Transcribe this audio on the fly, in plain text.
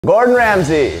Gordon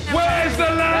Ramsay. Where's the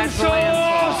lamb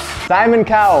sauce? Simon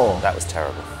Cowell. That was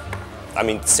terrible. I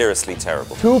mean, seriously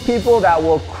terrible. Two people that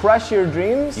will crush your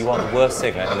dreams. You are the worst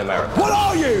singer in America. What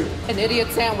are you? An idiot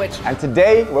sandwich. And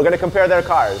today, we're gonna compare their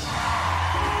cars.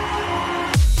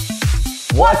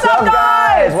 What's up,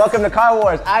 guys? Welcome to Car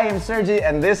Wars. I am Sergi,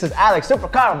 and this is Alex,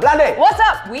 Supercar Blade. What's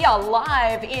up? We are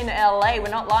live in LA. We're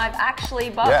not live actually,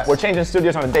 but We're changing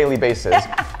studios on a daily basis.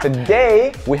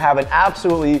 Today, we have an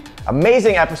absolutely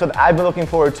amazing episode that I've been looking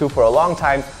forward to for a long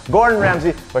time. Gordon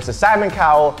Ramsay versus Simon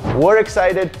Cowell. We're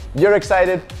excited, you're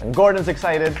excited, and Gordon's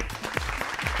excited.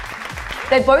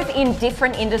 they're both in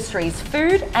different industries,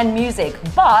 food and music,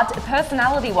 but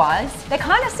personality-wise, they're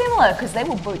kind of similar because they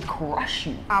will both crush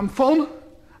you. I'm fun,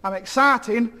 I'm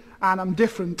exciting, and I'm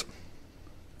different.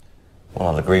 Well,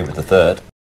 I'll agree with the third.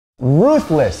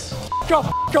 Ruthless. Go,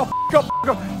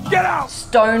 get out!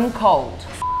 Stone cold.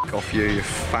 Off you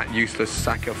fat, useless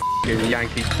sack of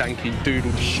Yankee danky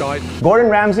doodle shite. Gordon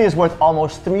Ramsay is worth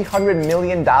almost $300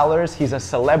 million. He's a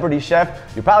celebrity chef.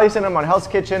 You've probably seen him on Hell's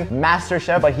Kitchen, Master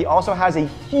Chef, but he also has a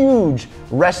huge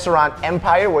restaurant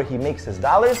empire where he makes his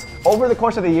dollars. Over the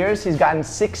course of the years, he's gotten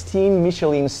 16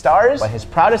 Michelin stars, but his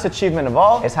proudest achievement of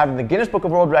all is having the Guinness Book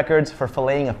of World Records for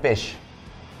filleting a fish.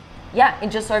 Yeah,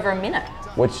 in just over a minute.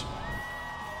 Which,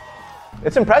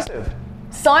 it's impressive.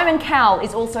 Simon Cowell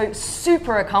is also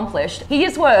super accomplished. He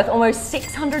is worth almost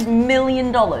 $600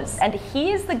 million. And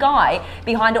he is the guy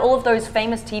behind all of those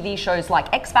famous TV shows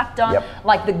like X Factor,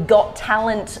 like the Got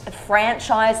Talent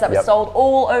franchise that was sold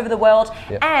all over the world.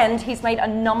 And he's made a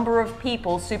number of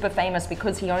people super famous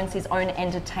because he owns his own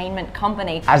entertainment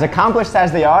company. As accomplished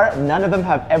as they are, none of them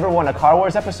have ever won a Car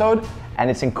Wars episode. And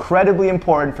it's incredibly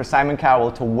important for Simon Cowell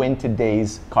to win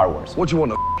today's Car Wars. What do you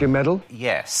want, a f***ing medal?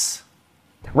 Yes.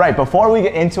 Right, before we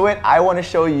get into it, I want to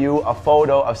show you a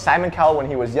photo of Simon Cowell when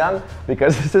he was young,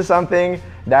 because this is something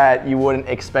that you wouldn't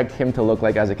expect him to look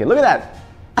like as a kid. Look at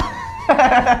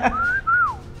that.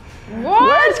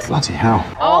 What? Bloody hell.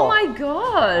 Oh my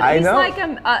god. I He's know. like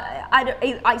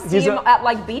I see He's him a- at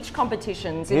like beach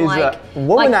competitions in he's like, a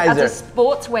like womanizer. as a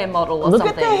sportswear model or Look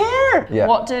something. at the hair. Yeah.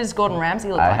 What does Gordon Ramsay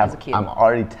look like as a kid? I'm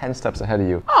already 10 steps ahead of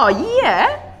you. Oh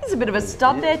yeah. He's a bit of a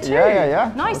stud there too.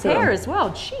 Yeah. Nice Look at hair him. as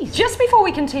well. Jeez. Just before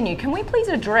we continue, can we please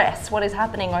address what is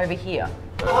happening over here?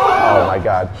 Oh my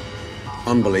God.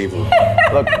 Unbelievable.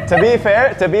 Look, to be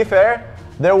fair,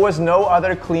 there was no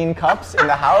other clean cups in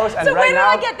the house, and So right where did now.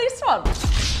 I get this one?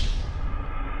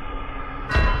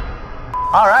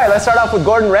 All right, let's start off with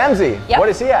Gordon Ramsay. Yep. What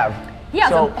does he have? He has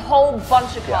So- a whole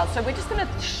bunch of cars, so we're just going to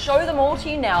show them all to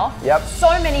you now. Yep. So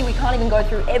many, we can't even go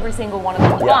through every single one of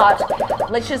them, but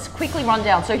let's just quickly run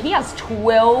down. So he has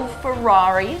 12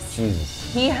 Ferraris. Jesus.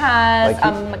 He has Like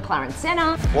a McLaren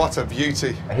Senna. What a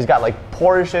beauty. He's got like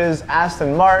Porsches,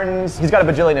 Aston Martins. He's got a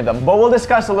bajillion of them. But we'll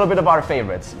discuss a little bit about our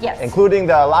favorites. Yes. Including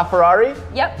the LaFerrari.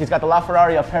 Yep. He's got the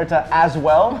LaFerrari Aperta as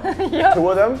well. Yep. Two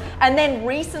of them. And then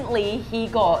recently he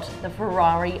got the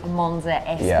Ferrari Monza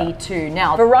SP2. Yeah.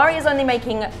 Now, Ferrari is only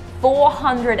making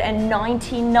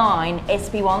 499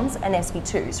 SP1s and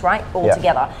SP2s, right? All Yeah.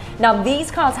 together. Now,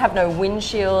 these cars have no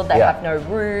windshield, they Yeah. have no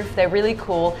roof, they're really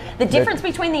cool. The difference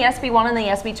between the SP1 and the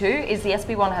SP2 is the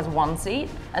SP1 has one seat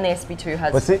and the SP2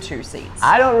 has But see, two seats.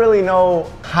 I don't really know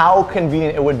how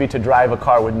convenient it would be to drive a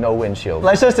car with no windshield.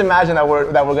 Let's just imagine that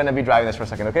we're going to be driving this for a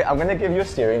second, okay? I'm going to give you a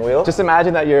steering wheel. Just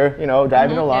imagine that you're,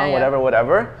 driving along, yeah.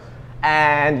 whatever,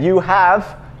 and you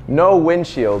have no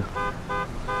windshield.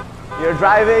 You're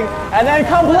driving, and then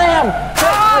kablam!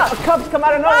 Cups come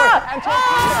out of nowhere,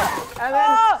 and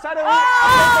then suddenly,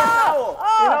 towel.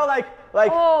 Oh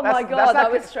my god, that's not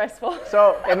that was stressful.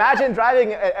 So imagine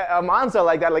driving a Monza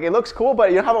like that. Like, it looks cool, but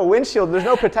you don't have a windshield. There's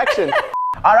no protection.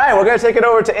 All right, we're gonna take it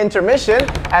over to intermission.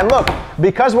 And look,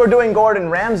 because we're doing Gordon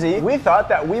Ramsay, we thought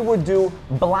that we would do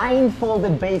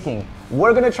blindfolded baking.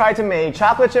 We're gonna try to make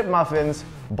chocolate chip muffins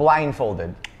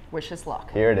blindfolded. Wish us luck.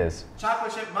 Here it is.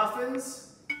 Chocolate chip muffins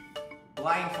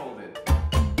blindfolded.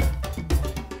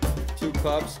 2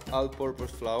 cups all-purpose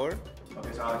flour.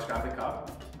 Okay, so Alex, grab the cup.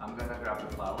 I'm gonna grab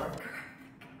the flour.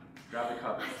 Grab the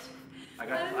cup. I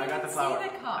got the flour. see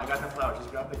the cup. I got the flour. Just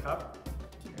grab the cup.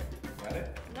 Okay, got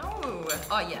it? No.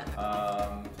 Oh yeah.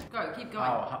 Go, keep going.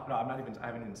 Oh, no, I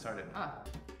haven't even started.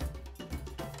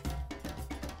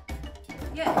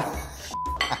 Yeah.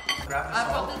 Grab the I've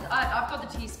salt.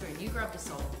 got the teaspoon. You grab the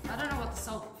salt. I don't know what the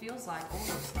salt feels like or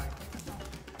looks like.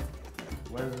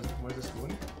 Where's the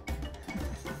spoon?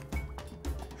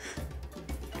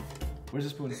 Where's the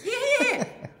spoon?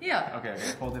 Yeah. Okay,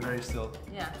 hold it very still.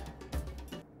 Yeah.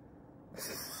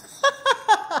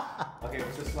 Okay,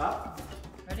 what's this slap?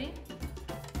 Ready?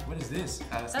 What is this?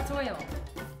 That's oil.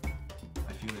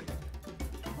 I feel it.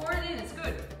 in, it's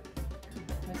good.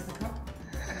 Where's the cup?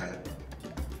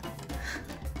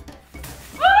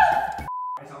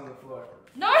 It's on the floor.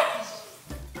 No!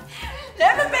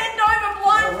 Never bend over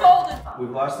blindfolded! We've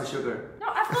lost the sugar. No,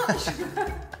 I've got the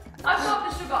sugar. I've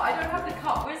got the sugar, I don't have the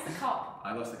cup. Where's the cup?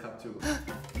 I lost the cup too.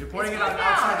 You're pouring It's it good on now,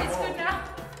 outside the it's bowl. good now.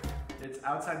 It's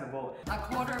outside the bowl. A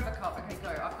quarter of a cup. Okay, go.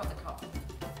 I've got the cup.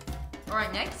 All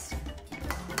right, next.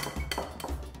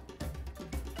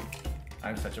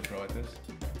 I'm such a pro at this.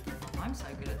 I'm so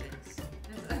good at this.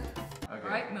 Okay. All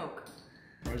right, milk.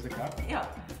 Where's the cup? Yeah.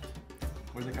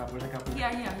 Where's the cup? Where's the cup?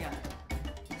 Yeah.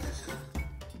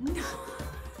 No.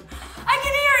 I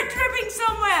can hear it dripping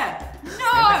somewhere.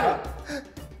 No.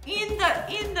 In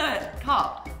the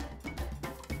cup.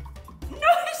 No,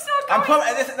 it's not I'm going.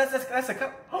 that's a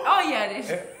cup. Oh yeah, it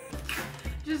is.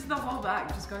 Just the whole bag.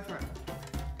 Just go for it.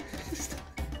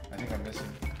 I think I'm missing.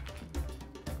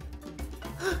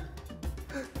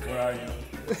 Where are you?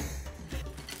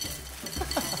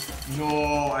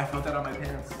 No, I felt that on my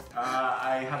pants.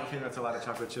 I have a feeling that's a lot of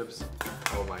chocolate chips.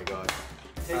 Oh my god.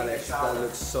 Alex, that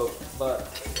looks so fun.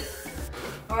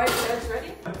 All right, you guys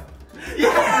ready? All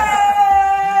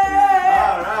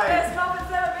right. Best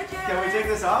muffins ever, bitches. Can we take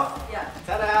this off? Yeah.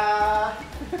 Ta-da!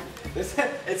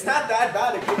 It's not that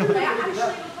bad. It could be They actually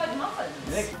look like muffins.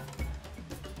 Nick.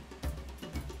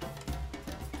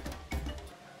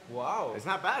 Wow. It's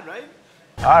not bad, right?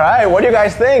 All right, what do you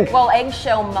guys think? Well,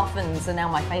 eggshell muffins are now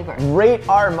my favorite. Rate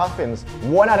our muffins.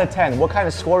 1 out of 10. What kind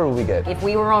of score would we get? If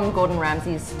we were on Gordon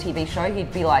Ramsay's TV show,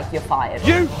 he'd be like, "You're fired."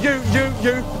 You,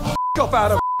 off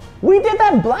out of. We did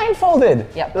that blindfolded.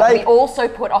 Yeah, but like, we also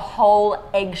put a whole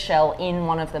eggshell in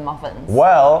one of the muffins.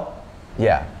 well,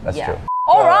 yeah, that's Yeah. true.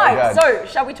 All Oh, right, God. so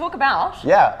shall we talk about?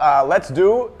 Yeah, let's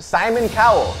do Simon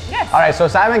Cowell. Yes. All right, so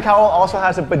Simon Cowell also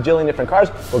has a bajillion different cars.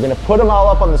 We're gonna put them all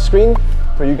up on the screen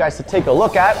for you guys to take a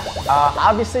look at.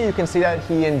 Obviously, you can see that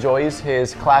he enjoys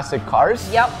his classic cars.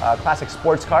 Yep. Classic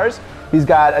sports cars. He's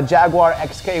got a Jaguar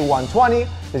XK 120.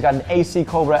 He's got an AC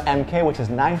Cobra MK, which is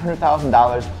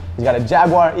 $900,000. He's got a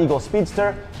Jaguar Eagle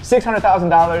Speedster,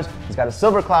 $600,000. He's got a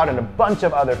Silver Cloud and a bunch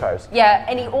of other cars. Yeah,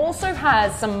 and he also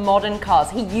has some modern cars.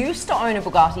 He used to own a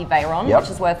Bugatti Veyron, Yep. which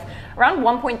is worth around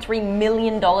 $1.3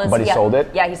 million. But he sold it?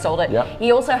 Yeah, he sold it. Yep.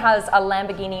 He also has a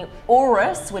Lamborghini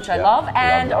Urus, which I Yep, love,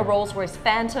 and love. a Rolls-Royce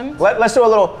Phantom. Let's do a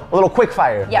little quick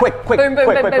fire. Yeah. Quick. Boom, boom, boom,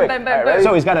 boom, boom, All right, boom. ready?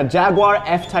 So he's got a Jaguar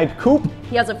F-Type Coupe.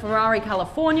 He has a Ferrari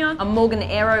California, a Morgan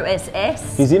Aero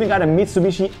SS. He's even got a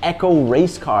Mitsubishi Echo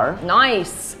race car,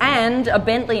 Nice. And a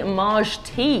Bentley Maj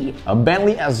T. a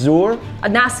Bentley Azure,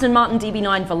 An Aston Martin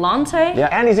DB9 Volante. yeah,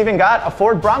 and he's even got a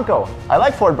Ford Bronco. I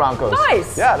like Ford Broncos.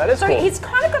 Nice. Yeah, that is so cool. he's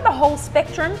kind of got the whole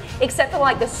spectrum, except for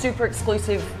like the super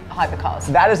exclusive hypercars.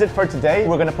 That is it for today.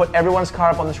 We're gonna put everyone's car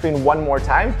up on the screen one more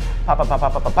time. Pop, pop, pop,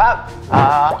 pop, pop, pop,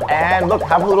 pop. And look,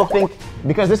 have a little think,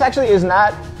 because this actually is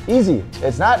not easy.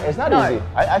 It's not No. easy.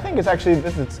 I think it's actually,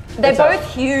 They're it's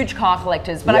both huge car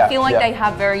collectors, but Yeah, I feel like yeah. they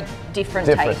have very different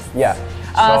different. tastes. Yeah.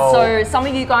 So some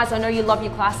of you guys, I know you love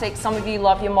your classics, some of you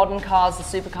love your modern cars, the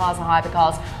supercars, the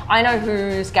hypercars. I know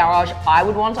whose garage I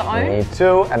would want to own. Me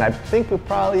too, and I think we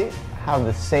probably have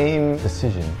the same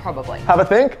decision. Probably. Have a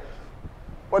think.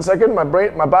 1 second, my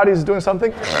body's doing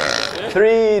something.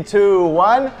 3, 2,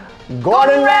 1.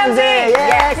 Gordon Ramsay! Yeah,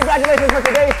 Yes. congratulations for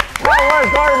today's Car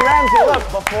Wars, Gordon Ramsay.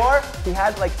 Look, before he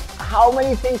had like, how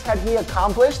many things had he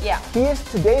accomplished? Yeah. He is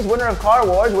today's winner of Car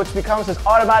Wars, which becomes his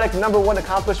automatic #1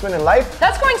 accomplishment in life.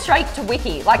 That's going straight to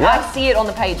Wiki. Like Yeah. I see it on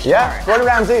the page Yeah, tomorrow. Gordon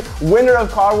Ramsay, winner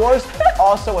of Car Wars,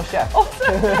 also a chef.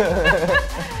 Awesome.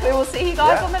 We will see you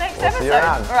guys Yeah. on the next We'll see you episode.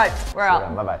 around. All right, we're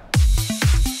out. Bye-bye.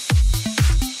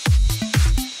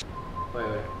 Wait,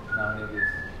 now I need this.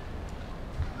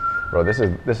 Bro, this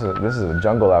is a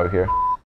jungle out here.